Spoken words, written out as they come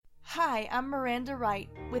Hi, I'm Miranda Wright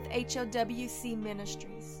with HOWC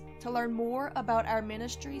Ministries. To learn more about our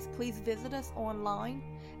ministries, please visit us online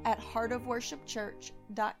at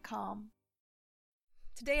heartofworshipchurch.com.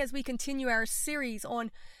 Today, as we continue our series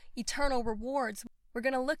on eternal rewards, we're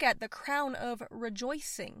going to look at the crown of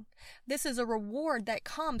rejoicing. This is a reward that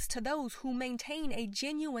comes to those who maintain a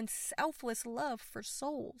genuine, selfless love for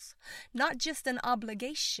souls, not just an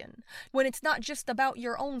obligation, when it's not just about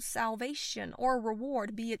your own salvation or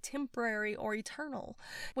reward, be it temporary or eternal,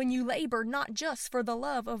 when you labor not just for the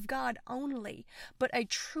love of God only, but a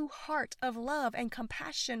true heart of love and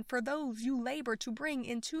compassion for those you labor to bring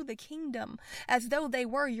into the kingdom, as though they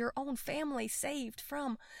were your own family saved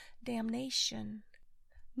from damnation.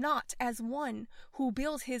 Not as one who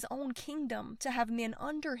builds his own kingdom to have men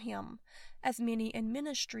under him, as many in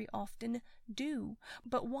ministry often do,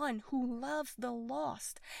 but one who loves the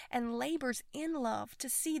lost and labors in love to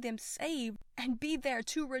see them saved and be there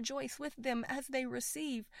to rejoice with them as they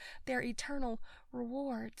receive their eternal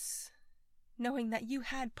rewards, knowing that you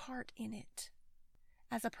had part in it,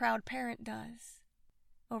 as a proud parent does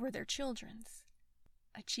over their children's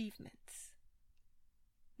achievements,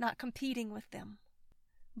 not competing with them,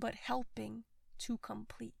 but helping to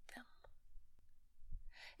complete them.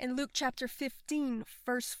 In Luke chapter 15,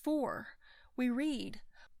 verse 4, we read,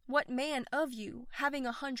 "What man of you, having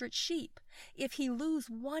 100 sheep, if he lose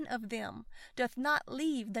one of them, doth not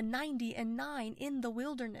leave the 99 in the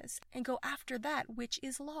wilderness, and go after that which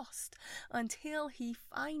is lost, until he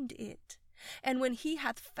find it? And when he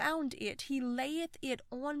hath found it, he layeth it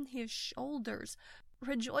on his shoulders,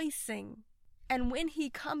 rejoicing. And when he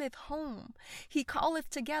cometh home, he calleth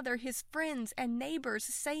together his friends and neighbors,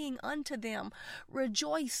 saying unto them,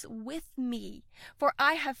 Rejoice with me, for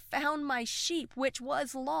I have found my sheep which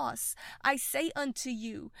was lost. I say unto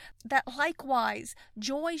you, that likewise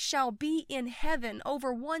joy shall be in heaven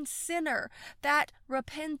over one sinner that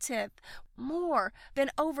repenteth, more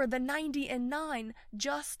than over the 99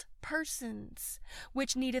 just persons,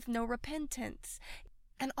 which needeth no repentance.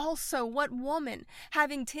 And also, what woman,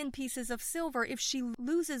 having 10 pieces of silver, if she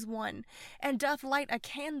loses one, and doth light a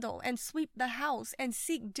candle, and sweep the house, and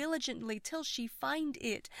seek diligently till she find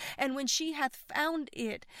it? And when she hath found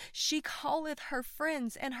it, she calleth her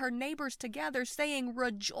friends and her neighbors together, saying,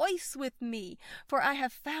 Rejoice with me, for I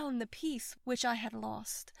have found the piece which I had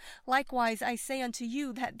lost. Likewise, I say unto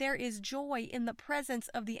you, that there is joy in the presence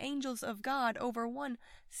of the angels of God over one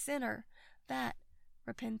sinner that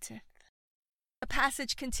repenteth." The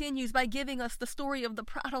passage continues by giving us the story of the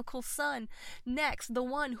prodigal son. Next, the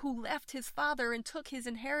one who left his father and took his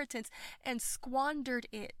inheritance and squandered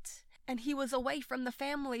it. And he was away from the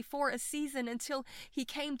family for a season until he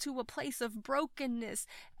came to a place of brokenness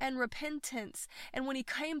and repentance. And when he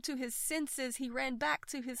came to his senses, he ran back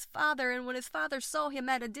to his father. And when his father saw him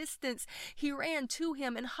at a distance, he ran to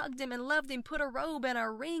him and hugged him and loved him, put a robe and a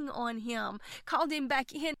ring on him, called him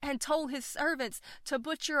back in, and told his servants to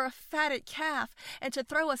butcher a fatted calf and to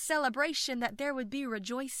throw a celebration, that there would be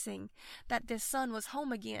rejoicing that this son was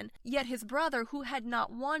home again. Yet his brother, who had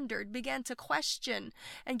not wandered, began to question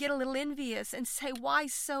and get a little envious and say, Why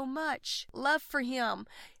so much love for him?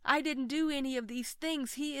 I didn't do any of these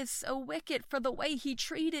things. He is so wicked for the way he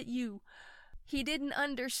treated you. He didn't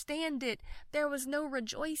understand it. There was no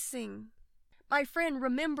rejoicing. My friend,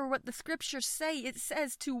 remember what the scriptures say. It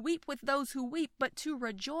says to weep with those who weep, but to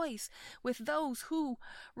rejoice with those who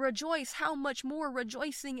rejoice. How much more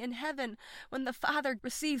rejoicing in heaven when the Father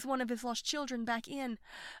receives one of his lost children back in.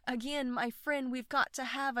 Again, my friend, we've got to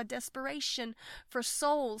have a desperation for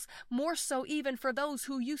souls, more so even for those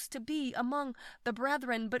who used to be among the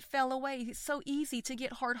brethren but fell away. It's so easy to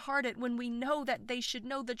get hard-hearted when we know that they should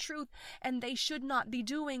know the truth and they should not be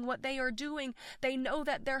doing what they are doing. They know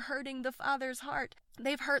that they're hurting the Father's heart.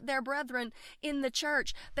 They've hurt their brethren in the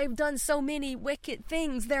church. They've done so many wicked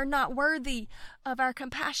things. They're not worthy of our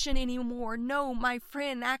compassion anymore. No, my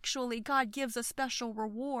friend, actually, God gives a special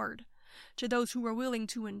reward to those who are willing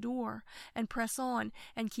to endure and press on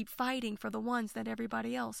and keep fighting for the ones that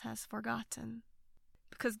everybody else has forgotten.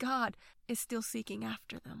 Because God is still seeking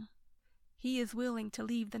after them. He is willing to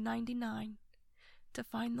leave the 99 to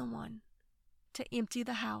find the one, to empty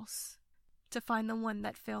the house, to find the one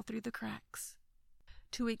that fell through the cracks,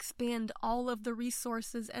 to expend all of the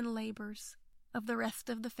resources and labors of the rest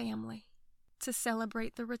of the family to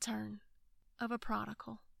celebrate the return of a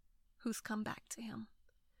prodigal who's come back to him.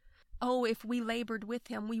 Oh, if we labored with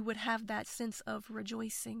him, we would have that sense of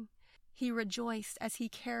rejoicing. He rejoiced as he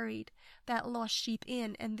carried that lost sheep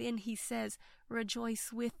in, and then he says,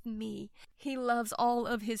 Rejoice with me. He loves all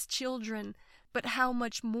of his children, but how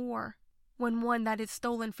much more when one that is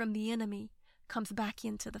stolen from the enemy comes back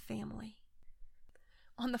into the family.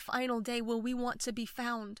 On the final day, will we want to be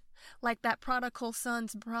found like that prodigal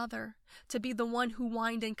son's brother, to be the one who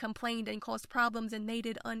whined and complained and caused problems and made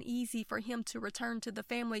it uneasy for him to return to the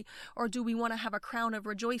family? Or do we want to have a crown of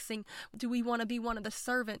rejoicing? Do we want to be one of the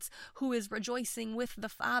servants who is rejoicing with the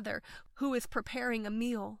father, who is preparing a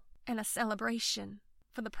meal and a celebration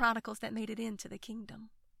for the prodigals that made it into the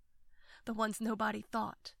kingdom? The ones nobody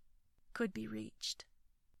thought could be reached.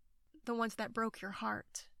 The ones that broke your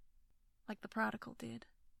heart, like the prodigal did.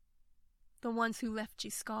 The ones who left you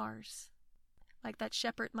scars, like that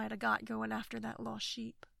shepherd might have got going after that lost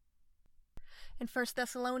sheep. In 1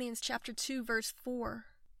 Thessalonians chapter 2, verse 4,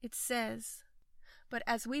 it says, "But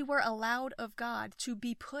as we were allowed of God to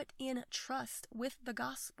be put in trust with the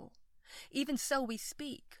gospel, even so we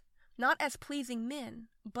speak, not as pleasing men,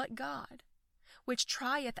 but God, which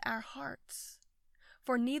trieth our hearts.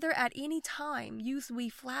 For neither at any time use we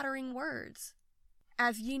flattering words,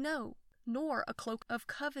 as ye know, nor a cloak of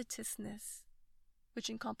covetousness," which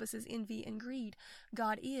encompasses envy and greed.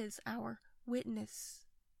 God is our witness.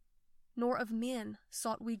 "Nor of men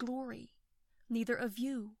sought we glory, neither of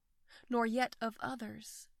you, nor yet of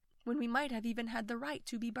others, when we might have even had the right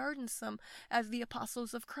to be burdensome as the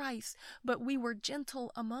apostles of Christ. But we were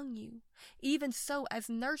gentle among you, even so as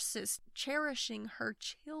nurses cherishing her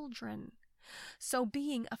children. So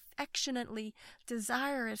being affectionately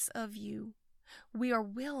desirous of you, we are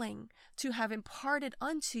willing to have imparted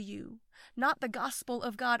unto you not the gospel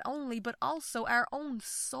of God only, but also our own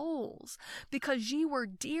souls, because ye were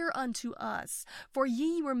dear unto us. For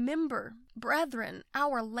ye remember, brethren,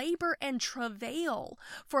 our labor and travail,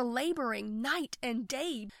 for laboring night and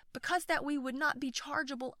day, because that we would not be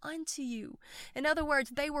chargeable unto you." In other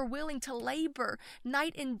words, they were willing to labor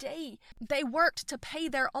night and day. They worked to pay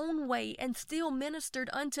their own way and still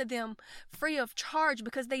ministered unto them free of charge,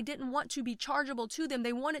 because they didn't want to be chargeable to them.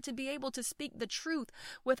 They wanted to be able to speak the truth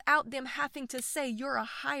without them having to say, "You're a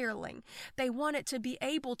hireling." They wanted to be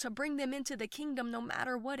able to bring them into the kingdom no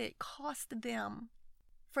matter what it cost them.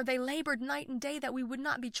 For they labored night and day that we would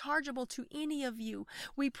not be chargeable to any of you.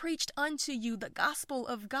 We preached unto you the gospel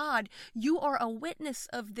of God. You are a witness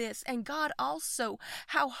of this, and God also,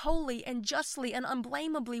 how holy and justly and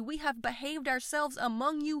unblameably we have behaved ourselves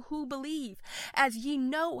among you who believe, as ye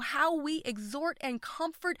know how we exhort and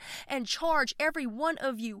comfort and charge every one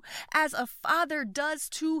of you, as a father does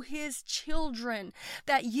to his children,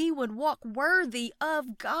 that ye would walk worthy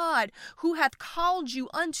of God, who hath called you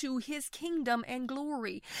unto his kingdom and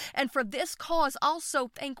glory. And for this cause also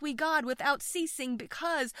thank we God without ceasing,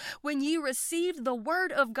 because when ye received the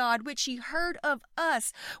word of God, which ye heard of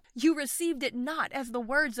us, you received it not as the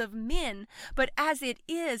words of men, but as it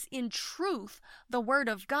is in truth the word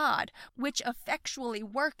of God, which effectually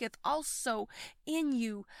worketh also in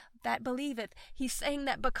you that believeth. He's saying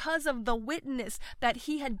that because of the witness that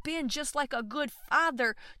he had been just like a good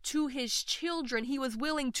father to his children, he was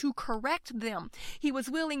willing to correct them. He was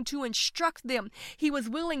willing to instruct them. He was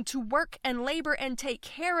willing to work and labor and take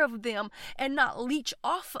care of them and not leech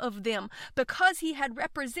off of them, because he had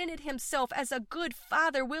represented himself as a good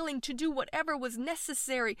father, willing to do whatever was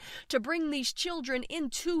necessary to bring these children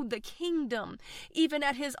into the kingdom, even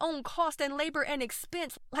at his own cost and labor and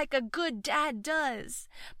expense, like a good dad does.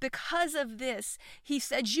 Because of this, he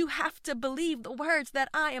said, you have to believe the words that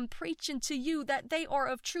I am preaching to you, that they are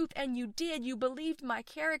of truth. And you did. You believed my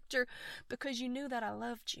character because you knew that I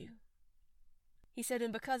loved you. He said,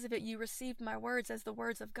 and because of it, you received my words as the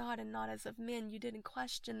words of God and not as of men. You didn't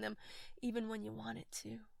question them even when you wanted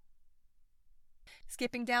to.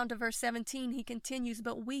 Skipping down to verse 17, he continues,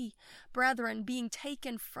 but we, brethren, being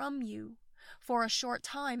taken from you for a short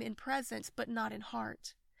time in presence, but not in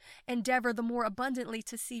heart, endeavor the more abundantly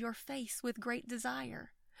to see your face with great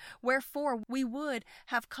desire. Wherefore we would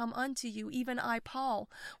have come unto you, even I, Paul,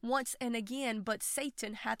 once and again, but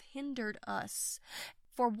Satan hath hindered us.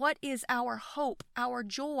 For what is our hope, our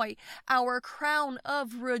joy, our crown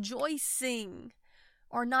of rejoicing?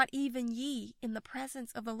 Are not even ye in the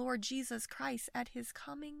presence of the Lord Jesus Christ at his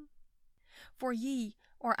coming? For ye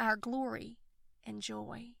are our glory and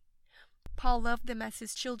joy. Paul loved them as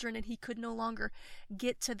his children, and he could no longer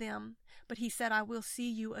get to them. But he said, I will see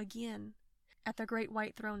you again at the great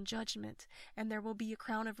white throne judgment, and there will be a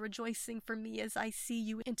crown of rejoicing for me as I see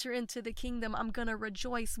you enter into the kingdom. I'm going to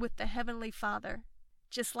rejoice with the Heavenly Father,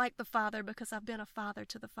 just like the Father, because I've been a father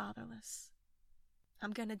to the fatherless.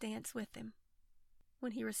 I'm going to dance with him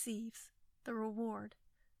when he receives the reward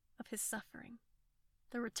of his suffering,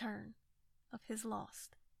 the return of his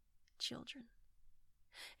lost children.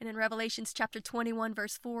 And in Revelations chapter 21,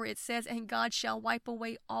 verse 4, it says, "And God shall wipe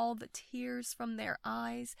away all the tears from their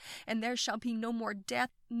eyes, and there shall be no more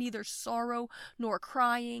death, neither sorrow nor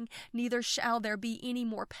crying, neither shall there be any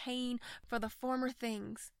more pain, for the former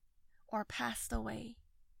things are passed away."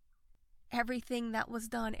 Everything that was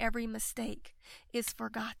done, every mistake is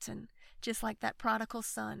forgotten. Just like that prodigal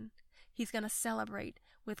son, he's going to celebrate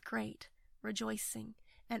with great rejoicing,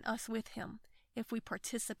 and us with him if we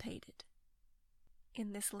participated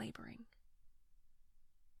in this laboring.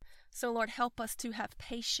 So Lord, help us to have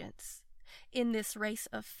patience in this race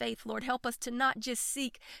of faith. Lord, help us to not just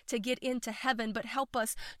seek to get into heaven, but help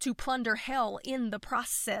us to plunder hell in the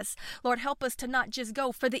process. Lord, help us to not just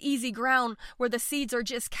go for the easy ground where the seeds are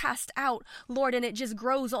just cast out, Lord, and it just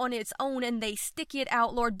grows on its own and they stick it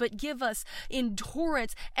out, Lord, but give us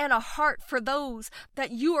endurance and a heart for those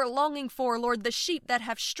that you are longing for, Lord, the sheep that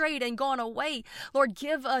have strayed and gone away. Lord,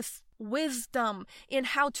 give us wisdom in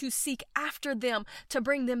how to seek after them to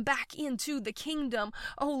bring them back into the kingdom.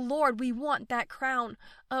 Oh Lord, we want that crown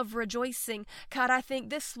of rejoicing. God, I think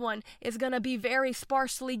this one is going to be very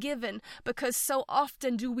sparsely given, because so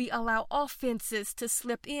often do we allow offenses to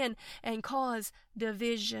slip in and cause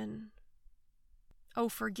division. Oh,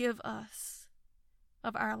 forgive us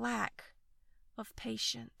of our lack of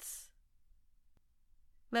patience.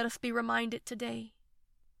 Let us be reminded today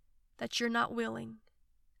that you're not willing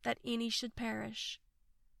that any should perish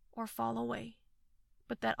or fall away,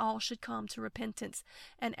 but that all should come to repentance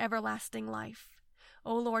and everlasting life.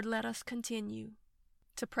 O Lord, let us continue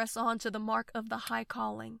to press on to the mark of the high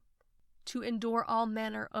calling, to endure all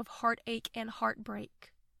manner of heartache and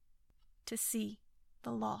heartbreak, to see the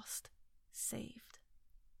lost saved.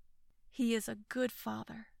 He is a good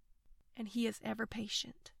Father, and He is ever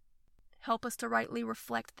patient. Help us to rightly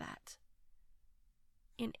reflect that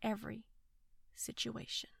in every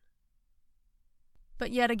situation.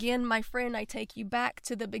 But yet again, my friend, I take you back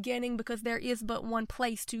to the beginning, because there is but one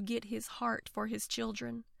place to get His heart for His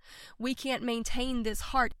children. We can't maintain this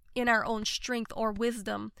heart in our own strength or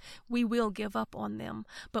wisdom. We will give up on them.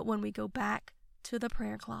 But when we go back to the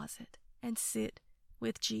prayer closet and sit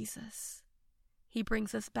with Jesus, He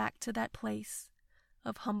brings us back to that place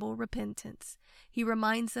of humble repentance. He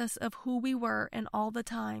reminds us of who we were and all the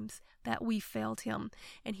times that we failed Him,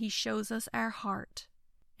 and He shows us our heart,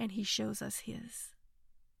 and He shows us His.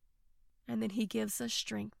 And then He gives us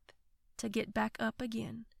strength to get back up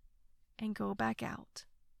again and go back out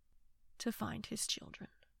to find His children.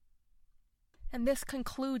 And this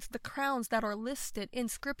concludes the crowns that are listed in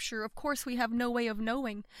Scripture. Of course, we have no way of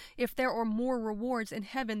knowing if there are more rewards in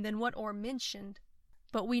heaven than what are mentioned,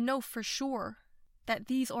 but we know for sure that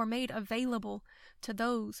these are made available to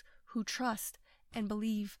those who trust and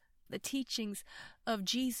believe the teachings of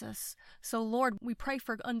Jesus. So Lord, we pray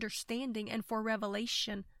for understanding and for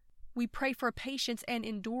revelation. We pray for patience and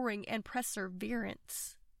enduring and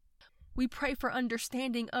perseverance. We pray for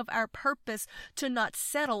understanding of our purpose, to not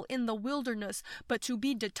settle in the wilderness, but to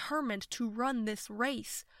be determined to run this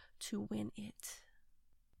race to win it.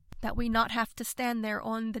 That we not have to stand there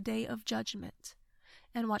on the day of judgment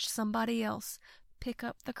and watch somebody else pick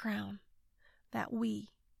up the crown that we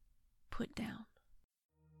put down.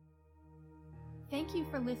 Thank you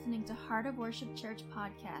for listening to Heart of Worship Church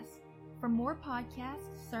podcast. For more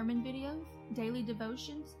podcasts, sermon videos, daily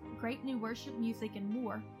devotions, great new worship music, and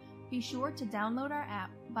more, be sure to download our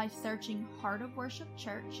app by searching Heart of Worship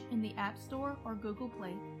Church in the App Store or Google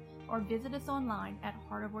Play, or visit us online at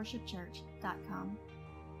heartofworshipchurch.com.